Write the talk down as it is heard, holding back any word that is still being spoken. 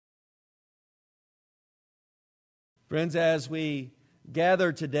Friends, as we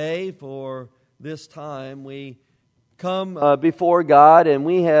gather today for this time, we come before God, and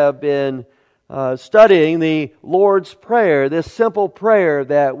we have been studying the Lord's Prayer, this simple prayer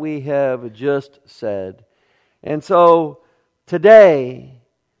that we have just said. And so today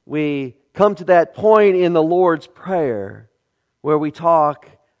we come to that point in the Lord's Prayer where we talk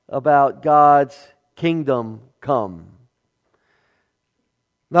about God's kingdom come.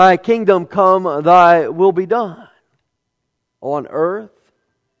 Thy kingdom come, thy will be done on earth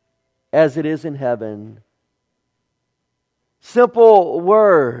as it is in heaven. Simple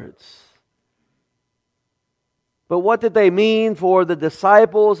words. But what did they mean for the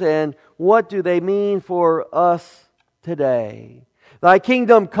disciples, and what do they mean for us today? Thy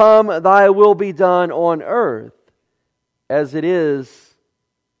kingdom come, thy will be done on earth as it is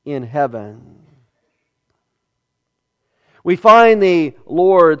in heaven. We find the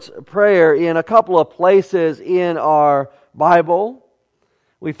Lord's Prayer in a couple of places in our Bible.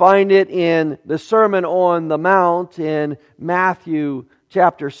 We find it in the Sermon on the Mount in Matthew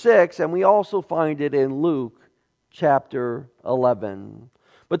chapter 6, and we also find it in Luke chapter 11.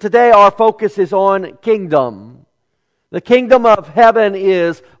 But today our focus is on kingdom. The kingdom of heaven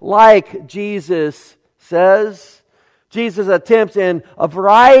is like Jesus says. Jesus attempts in a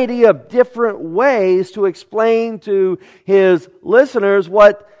variety of different ways to explain to His listeners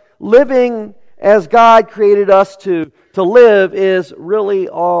what living as God created us to live is really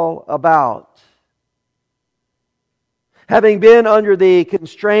all about. Having been under the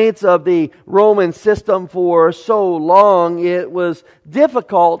constraints of the Roman system for so long, it was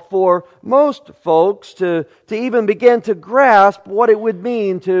difficult for most folks to even begin to grasp what it would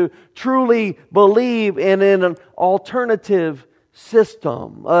mean to truly believe in an alternative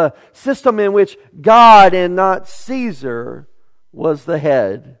system. A system in which God and not Caesar was the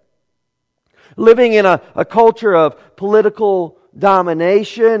head. Living in a culture of political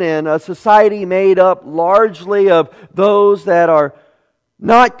domination and a society made up largely of those that are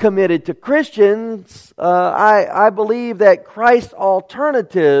not committed to Christians, I believe that Christ's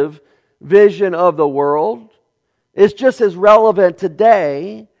alternative vision of the world is just as relevant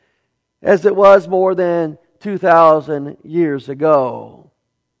today as it was more than 2,000 years ago.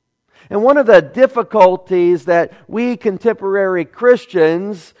 And one of the difficulties that we contemporary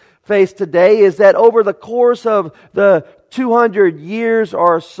Christians face today is that over the course of the 200 years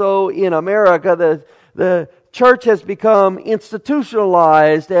or so in America, the church has become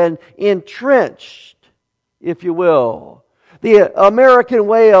institutionalized and entrenched, if you will. The American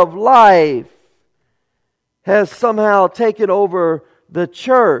way of life has somehow taken over the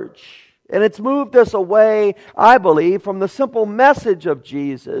church. And it's moved us away, I believe, from the simple message of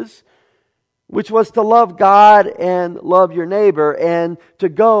Jesus, which was to love God and love your neighbor and to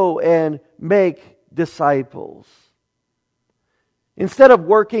go and make disciples. Instead of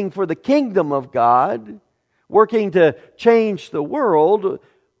working for the kingdom of God, working to change the world,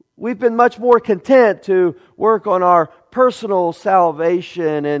 we've been much more content to work on our personal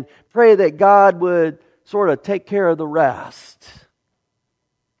salvation and pray that God would sort of take care of the rest.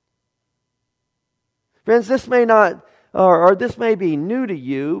 Friends, this may not, or this may be new to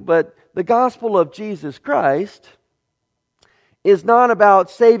you, but the gospel of Jesus Christ is not about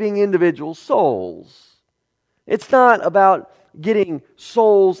saving individual souls. It's not about getting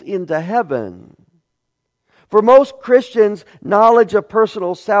souls into heaven. For most Christians, knowledge of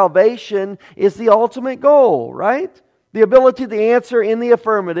personal salvation is the ultimate goal, right? The ability to answer in the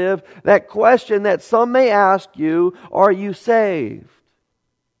affirmative that question that some may ask you, are you saved?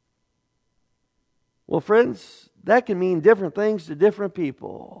 Well, friends, that can mean different things to different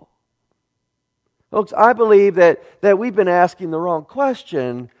people. Folks, I believe that we've been asking the wrong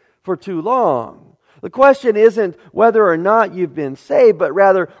question for too long. The question isn't whether or not you've been saved, but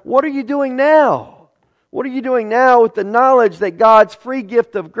rather, what are you doing now? What are you doing now with the knowledge that God's free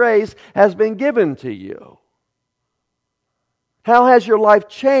gift of grace has been given to you? How has your life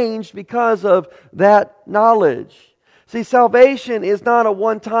changed because of that knowledge? See, salvation is not a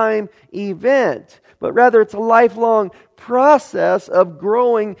one-time event, but rather it's a lifelong process of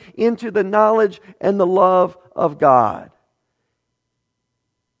growing into the knowledge and the love of God.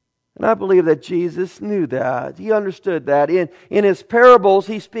 And I believe that Jesus knew that. He understood that. In His parables,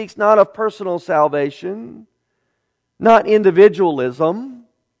 He speaks not of personal salvation, not individualism,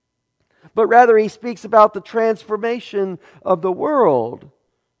 but rather He speaks about the transformation of the world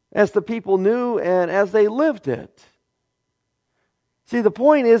as the people knew and as they lived it. See, the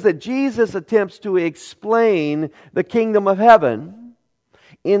point is that Jesus attempts to explain the kingdom of heaven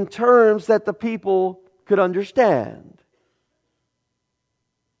in terms that the people could understand.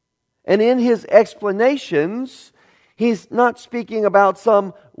 And in His explanations, He's not speaking about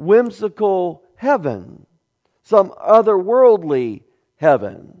some whimsical heaven, some otherworldly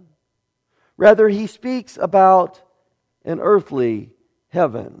heaven. Rather, he speaks about an earthly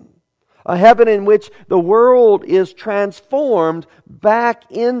heaven. A heaven in which the world is transformed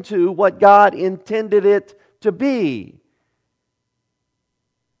back into what God intended it to be.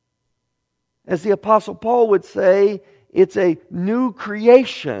 As the Apostle Paul would say, it's a new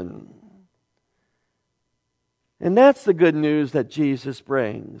creation. And that's the good news that Jesus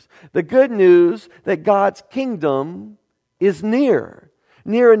brings. The good news that God's kingdom is near.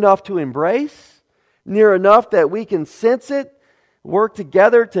 Near enough to embrace. Near enough that we can sense it. Work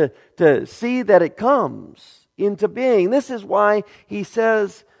together to see that it comes into being. This is why he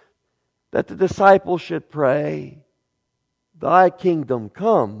says that the disciples should pray, Thy kingdom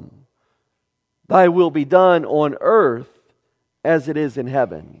come, Thy will be done on earth as it is in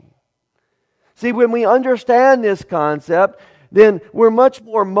heaven. See, when we understand this concept, then we're much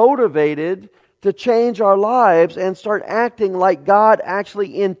more motivated to change our lives and start acting like God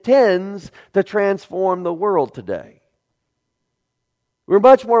actually intends to transform the world today. We're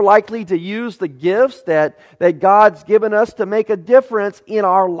much more likely to use the gifts that God's given us to make a difference in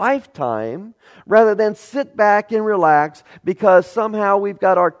our lifetime rather than sit back and relax because somehow we've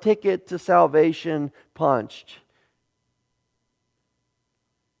got our ticket to salvation punched.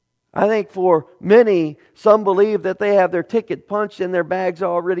 I think for many, some believe that they have their ticket punched and their bags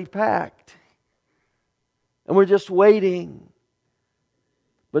already packed. And we're just waiting.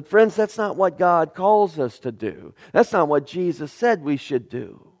 But friends, that's not what God calls us to do. That's not what Jesus said we should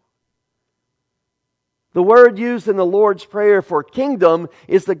do. The word used in the Lord's Prayer for kingdom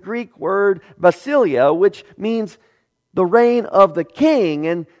is the Greek word basileia, which means the reign of the king.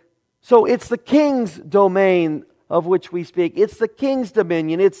 And so it's the king's domain of which we speak. It's the king's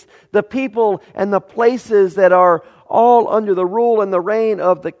dominion. It's the people and the places that are all under the rule and the reign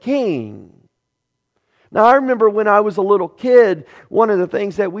of the king. Now, I remember when I was a little kid, one of the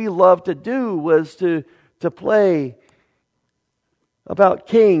things that we loved to do was to play about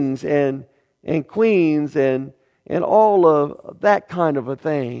kings and queens and all of that kind of a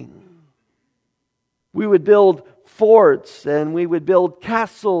thing. We would build forts and we would build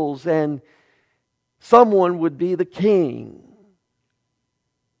castles and someone would be the king.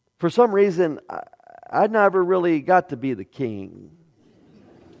 For some reason, I never really got to be the king.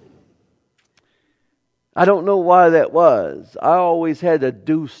 I don't know why that was. I always had to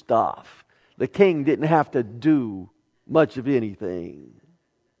do stuff. The king didn't have to do much of anything.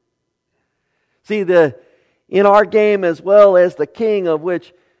 See, in our game as well as the king of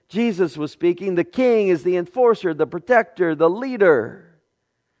which Jesus was speaking, the king is the enforcer, the protector, the leader.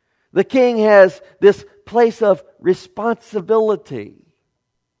 The king has this place of responsibility.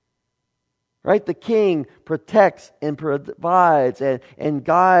 Right? The king protects and provides and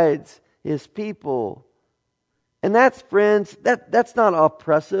guides his people. And that's, friends, that's not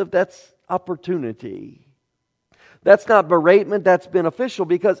oppressive, that's opportunity. That's not beratement, that's beneficial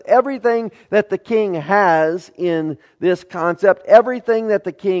because everything that the king has in this concept, everything that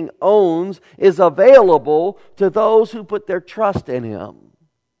the king owns is available to those who put their trust in him.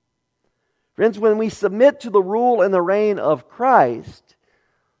 Friends, when we submit to the rule and the reign of Christ,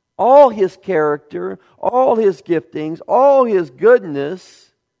 all his character, all his giftings, all his goodness,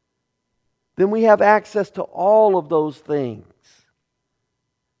 then we have access to all of those things.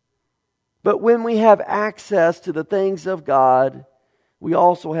 But when we have access to the things of God, we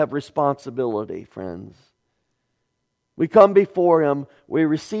also have responsibility, friends. We come before Him, we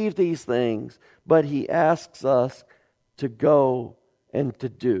receive these things, but He asks us to go and to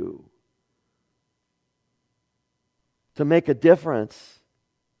do. To make a difference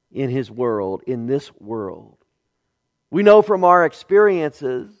in His world, in this world. We know from our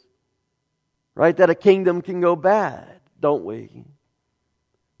experiences, right, that a kingdom can go bad, don't we?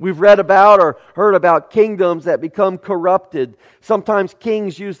 We've read about or heard about kingdoms that become corrupted. Sometimes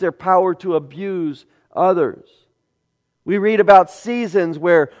kings use their power to abuse others. We read about seasons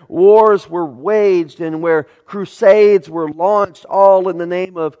where wars were waged and where crusades were launched, all in the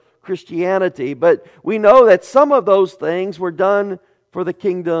name of Christianity. But we know that some of those things were done for the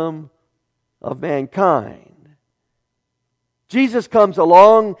kingdom of mankind. Jesus comes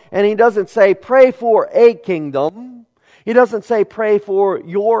along and He doesn't say, pray for a kingdom. He doesn't say, pray for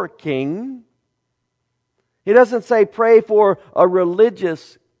your king. He doesn't say, pray for a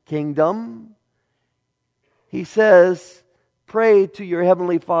religious kingdom. He says, pray to your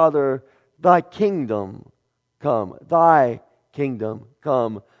heavenly Father, Thy kingdom come. Thy kingdom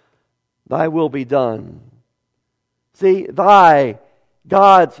come. Thy will be done. See, Thy,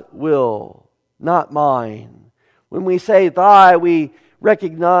 God's will, not mine. When we say thy, we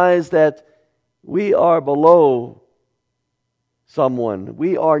recognize that we are below someone.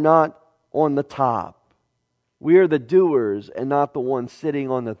 We are not on the top. We are the doers and not the ones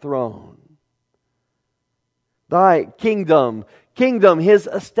sitting on the throne. Thy kingdom, His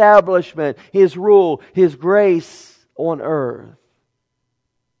establishment, His rule, His grace on earth.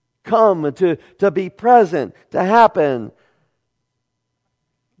 Come to be present, to happen.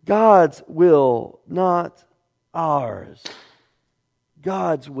 God's will, not ours.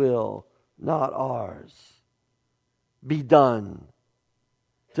 God's will, not ours. Be done.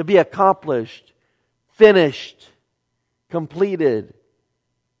 To be accomplished, finished, completed.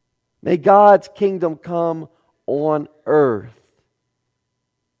 May God's kingdom come on earth.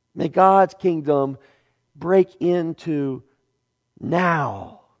 May God's kingdom break into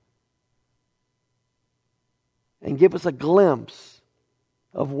now and give us a glimpse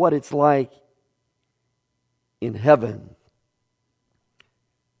of what it's like in heaven.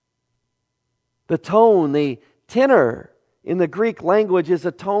 The tone, the tenor in the Greek language is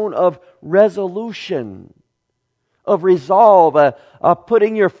a tone of resolution, of resolve, of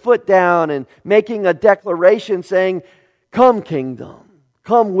putting your foot down and making a declaration saying, come kingdom,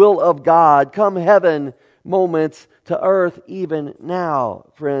 come will of God, come heaven moments to earth even now,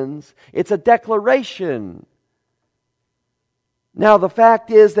 friends. It's a declaration. Now, the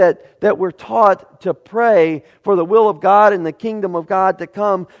fact is that we're taught to pray for the will of God and the kingdom of God to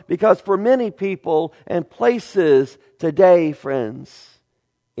come because for many people and places today, friends,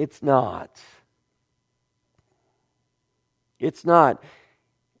 it's not. It's not.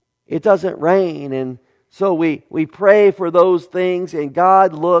 It doesn't rain, and so we pray for those things, and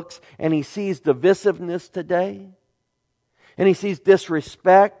God looks and He sees divisiveness today, and He sees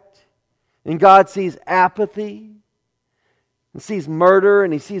disrespect, and God sees apathy, and sees murder,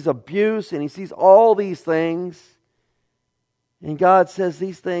 and He sees abuse, and He sees all these things. And God says,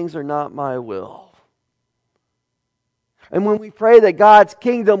 these things are not my will. And when we pray that God's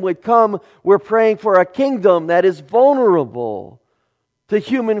kingdom would come, we're praying for a kingdom that is vulnerable to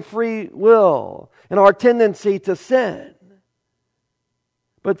human free will and our tendency to sin.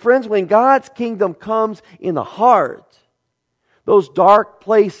 But friends, when God's kingdom comes in the heart, those dark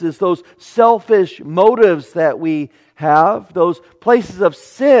places, those selfish motives that we have, those places of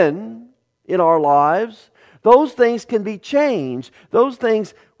sin in our lives, those things can be changed. Those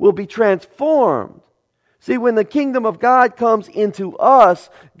things will be transformed. See, when the kingdom of God comes into us,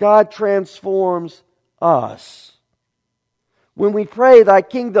 God transforms us. When we pray, thy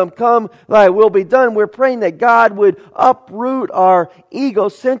kingdom come, thy will be done, we're praying that God would uproot our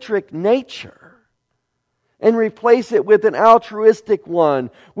egocentric nature and replace it with an altruistic one.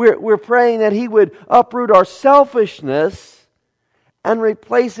 We're praying that He would uproot our selfishness and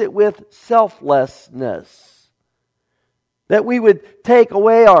replace it with selflessness. That we would take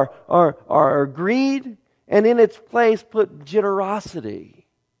away our greed and in its place put generosity.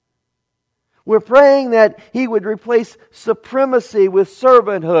 We're praying that He would replace supremacy with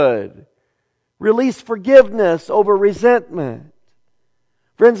servanthood, release forgiveness over resentment.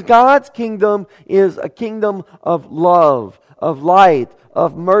 Friends, God's kingdom is a kingdom of love, of light,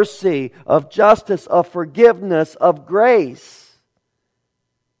 of mercy, of justice, of forgiveness, of grace.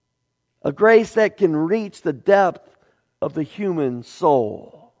 A grace that can reach the depth of the human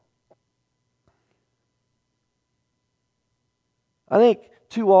soul. I think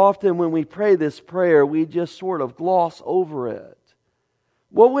too often when we pray this prayer, we just sort of gloss over it.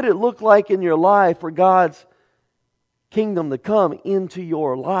 What would it look like in your life for God's kingdom to come into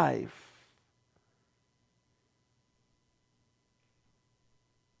your life?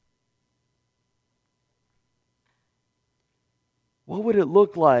 What would it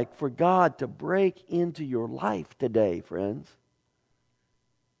look like for God to break into your life today, friends?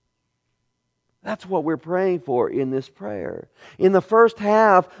 That's what we're praying for in this prayer. In the first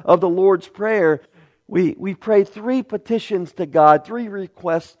half of the Lord's Prayer, we pray 3 petitions to God, 3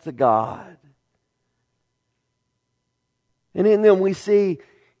 requests to God. And in them we see,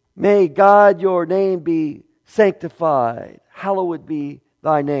 may God, your name be sanctified. Hallowed be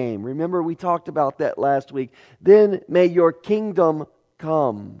thy name. Remember, we talked about that last week. Then may your kingdom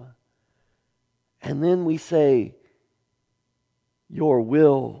come. And then we say, your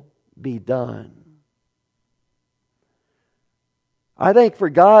will be done. I think for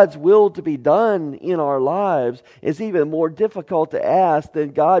God's will to be done in our lives is even more difficult to ask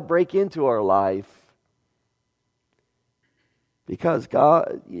than God break into our life. Because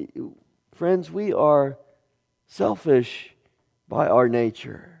God, friends, we are selfish by our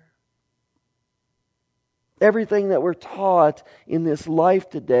nature. Everything that we're taught in this life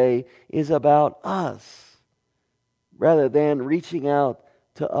today is about us. rather than reaching out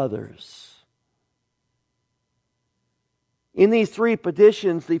to others. In these three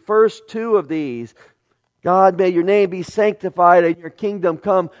petitions, the first two of these, God, may your name be sanctified and your kingdom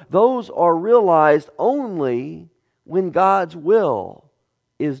come, those are realized only when God's will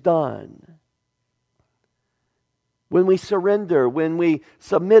is done. When we surrender, when we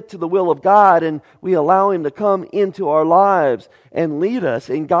submit to the will of God and we allow Him to come into our lives and lead us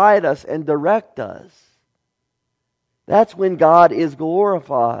and guide us and direct us, that's when God is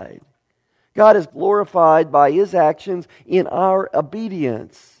glorified. God is glorified by His actions in our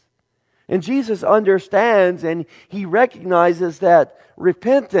obedience. And Jesus understands and He recognizes that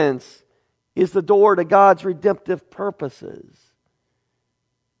repentance is the door to God's redemptive purposes.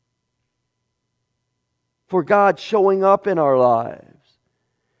 For God showing up in our lives.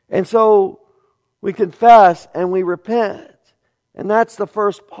 And so we confess and we repent. And that's the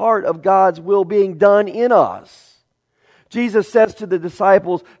first part of God's will being done in us. Jesus says to the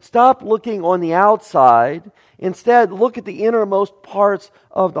disciples, stop looking on the outside. Instead, look at the innermost parts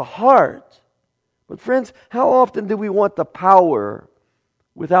of the heart. But friends, how often do we want the power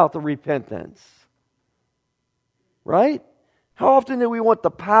without the repentance? Right? How often do we want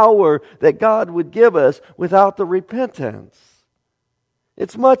the power that God would give us without the repentance?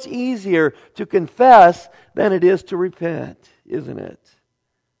 It's much easier to confess than it is to repent, isn't it?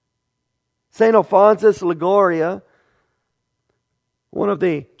 St. Alphonsus Liguria, one of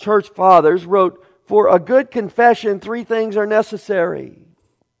the church fathers, wrote, "For a good confession, three things are necessary: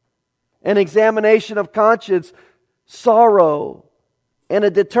 an examination of conscience, sorrow, and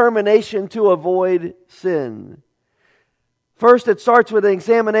a determination to avoid sin." First, it starts with an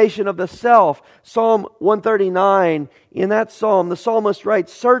examination of the self. Psalm 139, in that psalm, the psalmist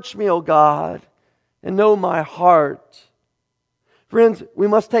writes, "Search me, O God, and know my heart." Friends, we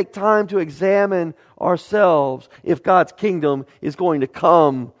must take time to examine ourselves if God's kingdom is going to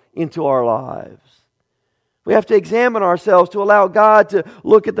come into our lives. We have to examine ourselves to allow God to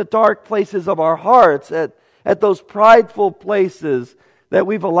look at the dark places of our hearts, at those prideful places that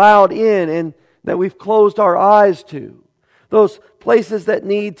we've allowed in and that we've closed our eyes to. Those places that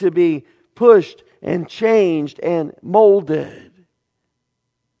need to be pushed and changed and molded.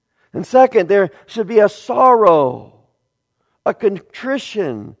 And second, there should be a sorrow, a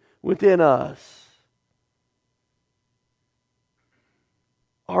contrition within us.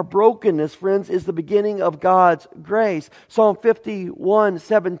 Our brokenness, friends, is the beginning of God's grace. Psalm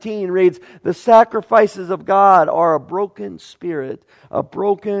 51:17 reads, "The sacrifices of God are a broken spirit, a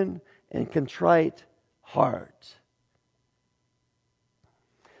broken and contrite heart."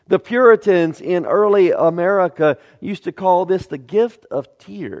 The Puritans in early America used to call this the gift of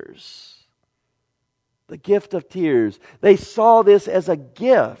tears. The gift of tears. They saw this as a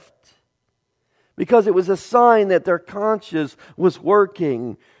gift because it was a sign that their conscience was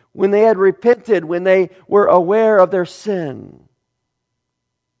working when they had repented, when they were aware of their sin.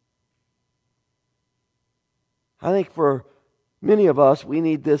 I think for many of us, we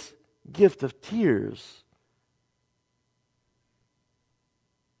need this gift of tears.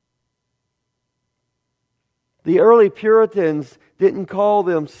 The early Puritans didn't call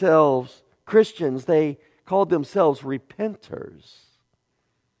themselves Christians. They called themselves repenters.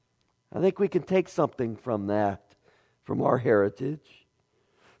 I think we can take something from that, from our heritage.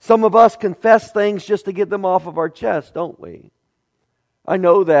 Some of us confess things just to get them off of our chest, don't we? I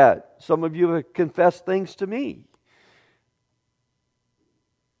know that. Some of you have confessed things to me.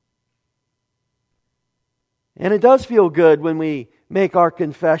 And it does feel good when we make our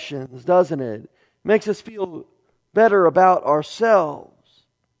confessions, doesn't it? Makes us feel better about ourselves.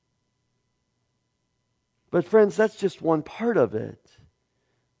 But friends, that's just one part of it.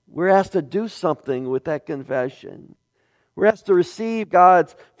 We're asked to do something with that confession. We're asked to receive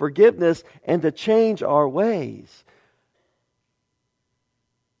God's forgiveness and to change our ways.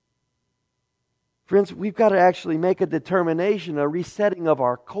 Friends, we've got to actually make a determination, a resetting of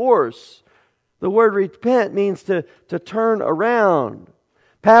our course. The word repent means to turn around.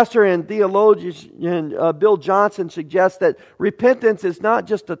 Pastor and theologian Bill Johnson suggests that repentance is not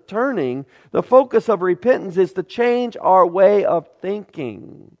just a turning. The focus of repentance is to change our way of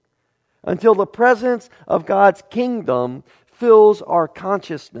thinking until the presence of God's kingdom fills our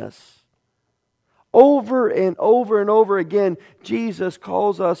consciousness. Over and over and over again, Jesus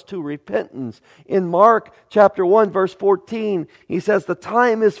calls us to repentance. In Mark chapter 1, verse 14, He says, "The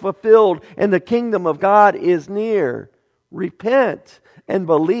time is fulfilled and the kingdom of God is near. Repent and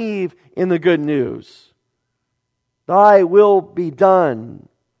believe in the good news. Thy will be done."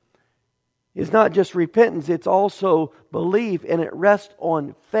 It's not just repentance, it's also belief, and it rests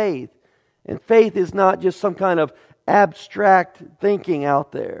on faith. And faith is not just some kind of abstract thinking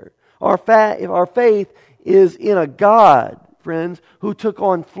out there. Our faith is in a God, friends, who took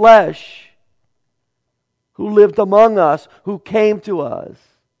on flesh, who lived among us, who came to us.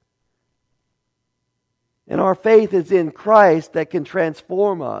 And our faith is in Christ that can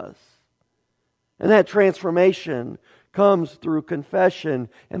transform us. And that transformation comes through confession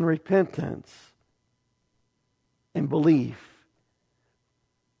and repentance and belief.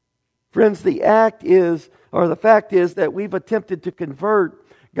 Friends, the fact is that we've attempted to convert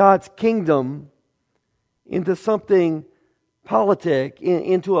God's kingdom into something politic,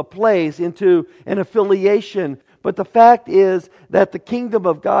 into a place, into an affiliation. But the fact is that the kingdom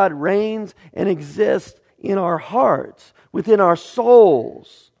of God reigns and exists in our hearts, within our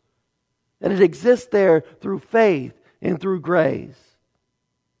souls. And it exists there through faith and through grace.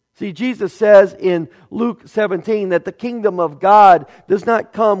 See, Jesus says in Luke 17 that the kingdom of God does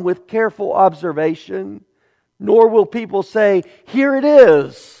not come with careful observation, nor will people say, "Here it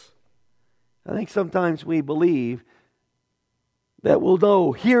is." I think sometimes we believe that we'll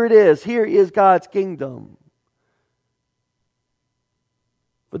know, here it is, here is God's kingdom.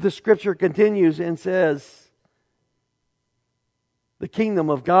 But the scripture continues and says, the kingdom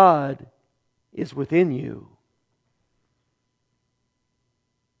of God is within you.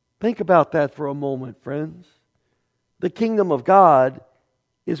 Think about that for a moment, friends. The kingdom of God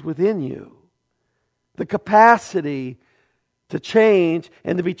is within you. The capacity to change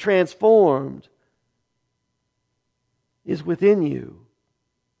and to be transformed is within you.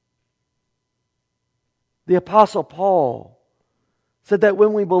 The Apostle Paul said that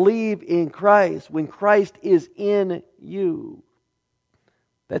when we believe in Christ, when Christ is in you,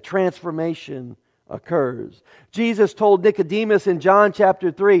 that transformation occurs. Jesus told Nicodemus in John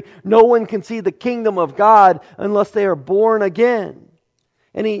chapter 3, no one can see the kingdom of God unless they are born again.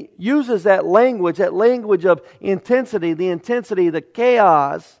 And he uses that language of intensity, the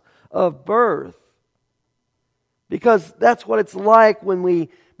chaos of birth. Because that's what it's like when we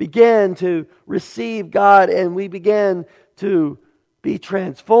begin to receive God and we begin to be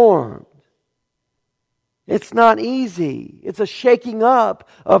transformed. It's not easy. It's a shaking up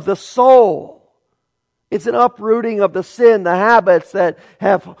of the soul. It's an uprooting of the sin, the habits that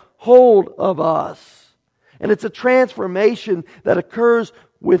have hold of us. And it's a transformation that occurs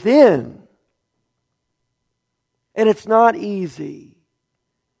within. And it's not easy.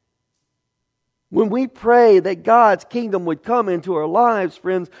 When we pray that God's kingdom would come into our lives,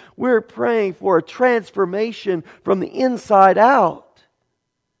 friends, we're praying for a transformation from the inside out.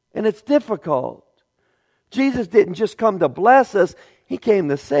 And it's difficult. Jesus didn't just come to bless us, He came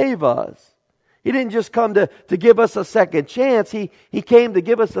to save us. He didn't just come to give us a second chance. He came to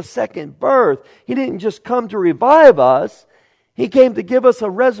give us a second birth. He didn't just come to revive us. He came to give us a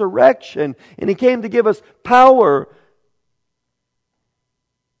resurrection. And He came to give us power.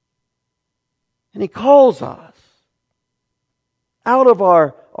 And He calls us out of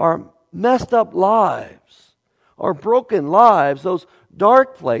our messed up lives, our broken lives, those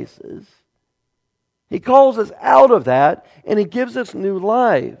dark places. He calls us out of that and He gives us new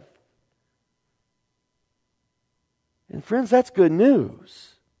life. And friends, that's good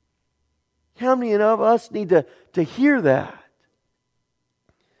news. How many of us need to hear that?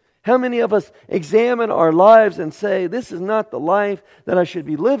 How many of us examine our lives and say, this is not the life that I should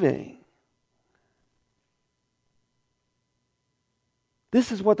be living?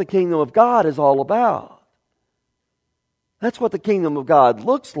 This is what the kingdom of God is all about. That's what the kingdom of God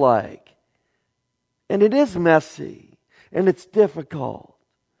looks like. And it is messy. And it's difficult.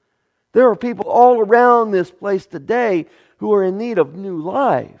 There are people all around this place today who are in need of new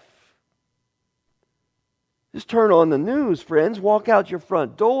life. Just turn on the news, friends. Walk out your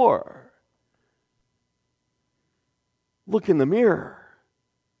front door. Look in the mirror.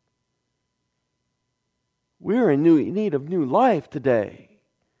 We're in need of new life today.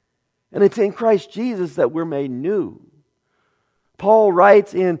 And it's in Christ Jesus that we're made new. Paul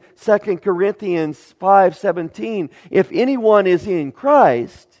writes in 2 Corinthians 5:17, if anyone is in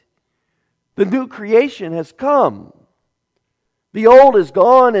Christ, the new creation has come. The old is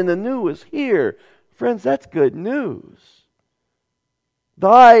gone and the new is here. Friends, that's good news.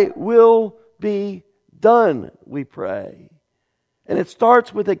 Thy will be done, we pray. And it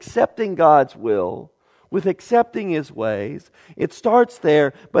starts with accepting God's will, with accepting His ways. It starts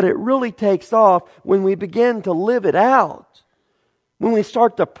there, but it really takes off when we begin to live it out. When we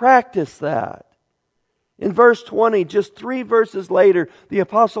start to practice that. In verse 20, just 3 verses later, the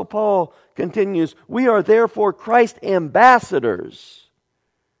Apostle Paul continues, we are therefore Christ's ambassadors,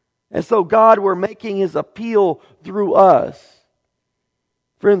 as though God were making His appeal through us.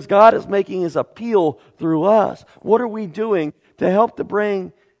 Friends, God is making His appeal through us. What are we doing to help to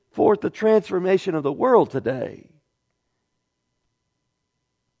bring forth the transformation of the world today?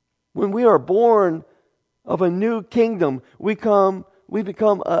 When we are born of a new kingdom, we become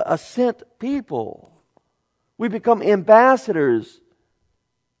a sent people. We become ambassadors.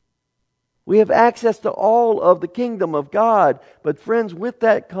 We have access to all of the kingdom of God. But friends, with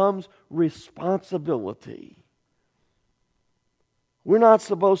that comes responsibility. We're not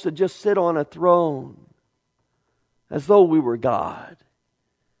supposed to just sit on a throne as though we were God.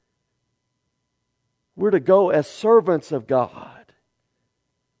 We're to go as servants of God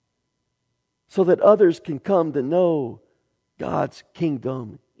so that others can come to know God's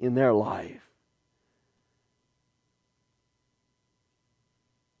kingdom in their life.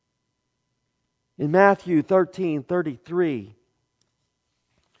 In Matthew 13:33,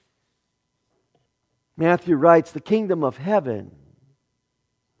 Matthew writes, "The kingdom of heaven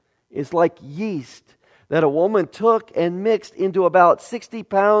is like yeast that a woman took and mixed into about 60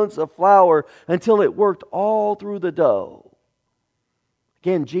 pounds of flour until it worked all through the dough."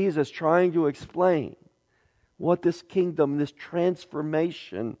 Again, Jesus trying to explain what this kingdom, this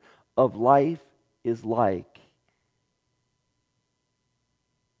transformation of life is like.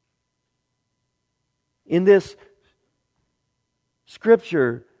 In this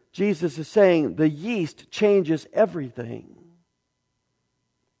scripture, Jesus is saying the yeast changes everything.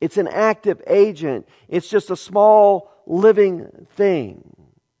 It's an active agent. It's just a small living thing.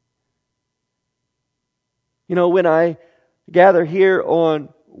 You know, when I gather here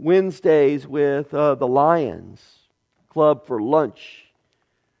on Wednesdays with the Lions Club for lunch,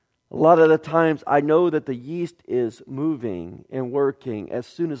 a lot of the times I know that the yeast is moving and working as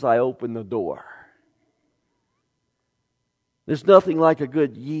soon as I open the door. There's nothing like a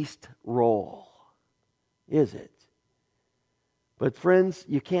good yeast roll, is it? But friends,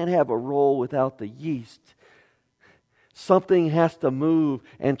 you can't have a roll without the yeast. Something has to move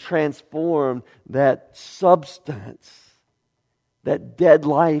and transform that substance, that dead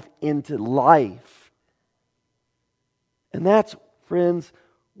life into life. And that's, friends,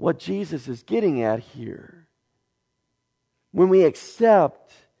 what Jesus is getting at here. When we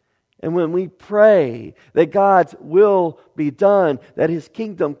accept and when we pray that God's will be done, that His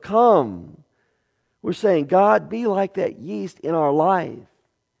kingdom come, we're saying, God, be like that yeast in our life.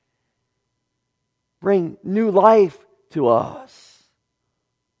 Bring new life to us.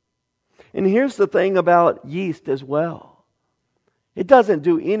 And here's the thing about yeast as well. It doesn't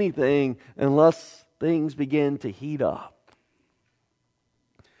do anything unless things begin to heat up.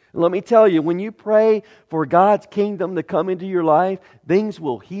 And let me tell you, when you pray for God's kingdom to come into your life, things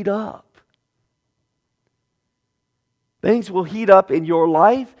will heat up. Things will heat up in your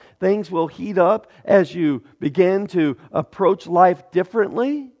life. Things will heat up as you begin to approach life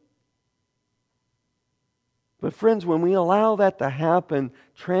differently. But friends, when we allow that to happen,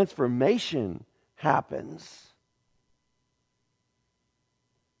 transformation happens.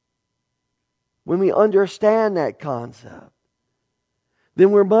 When we understand that concept,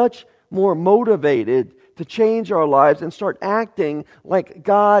 then we're much more motivated to change our lives and start acting like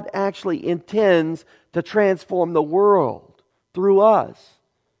God actually intends to transform the world through us.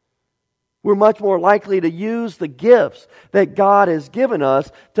 We're much more likely to use the gifts that God has given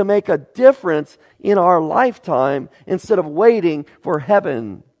us to make a difference in our lifetime instead of waiting for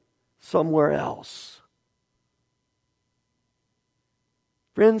heaven somewhere else.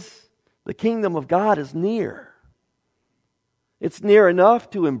 Friends, the kingdom of God is near. It's near enough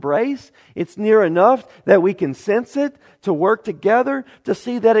to embrace. It's near enough that we can sense it, to work together, to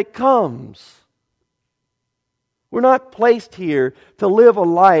see that it comes. We're not placed here to live a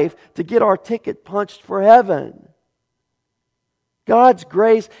life to get our ticket punched for heaven. God's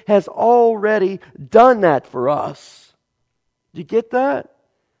grace has already done that for us. Do you get that?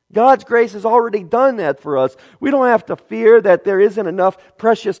 God's grace has already done that for us. We don't have to fear that there isn't enough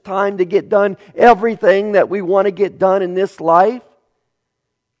precious time to get done everything that we want to get done in this life.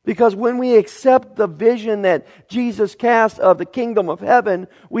 Because when we accept the vision that Jesus cast of the kingdom of heaven,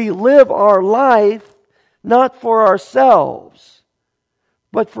 we live our life not for ourselves,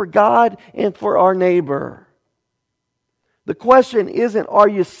 but for God and for our neighbor. The question isn't, are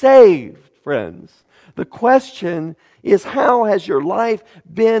you saved, friends? The question is, how has your life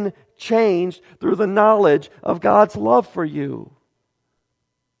been changed through the knowledge of God's love for you?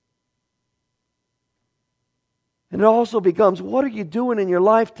 And it also becomes, what are you doing in your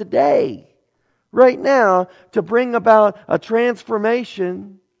life today, right now, to bring about a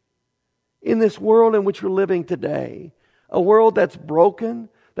transformation in this world in which we're living today? A world that's broken,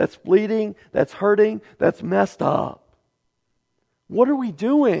 that's bleeding, that's hurting, that's messed up. What are we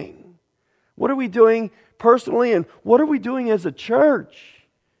doing? What are we doing personally, and what are we doing as a church?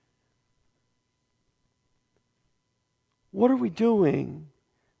 What are we doing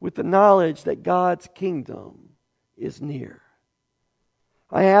with the knowledge that God's kingdom is near?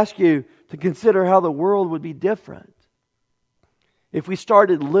 I ask you to consider how the world would be different if we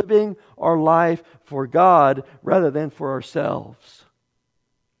started living our life for God rather than for ourselves.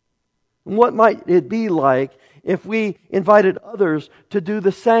 And what might it be like if we invited others to do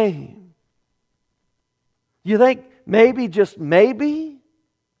the same? You think maybe, just maybe,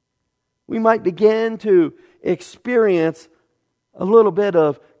 we might begin to experience a little bit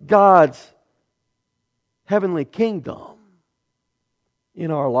of God's heavenly kingdom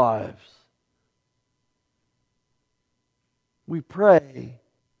in our lives? We pray,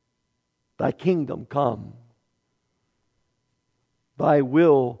 Thy kingdom come, Thy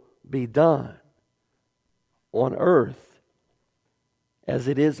will be done on earth as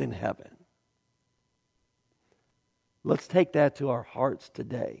it is in heaven. Let's take that to our hearts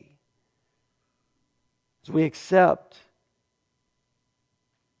today, as we accept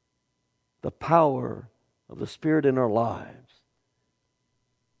the power of the Spirit in our lives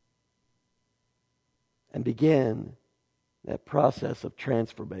and begin that process of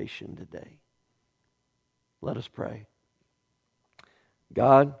transformation today. Let us pray.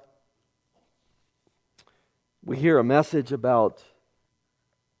 God, we hear a message about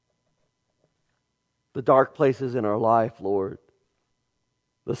the dark places in our life, Lord,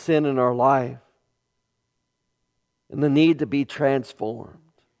 the sin in our life, and the need to be transformed.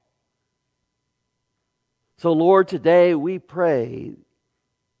 So, Lord, today we pray,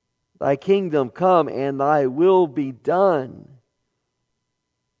 Thy kingdom come and Thy will be done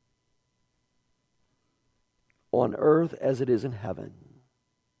on earth as it is in heaven.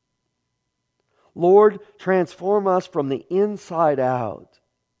 Lord, transform us from the inside out.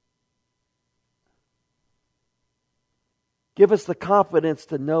 Give us the confidence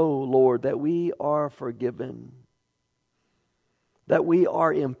to know, Lord, that we are forgiven, that we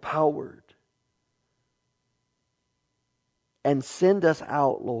are empowered. And send us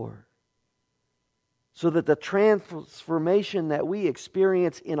out, Lord, so that the transformation that we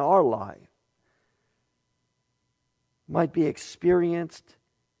experience in our life might be experienced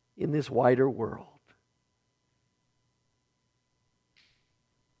in this wider world,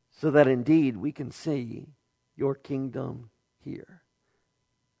 so that indeed we can see Your kingdom here.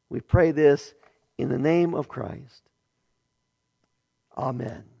 We pray this in the name of Christ.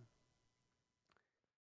 Amen.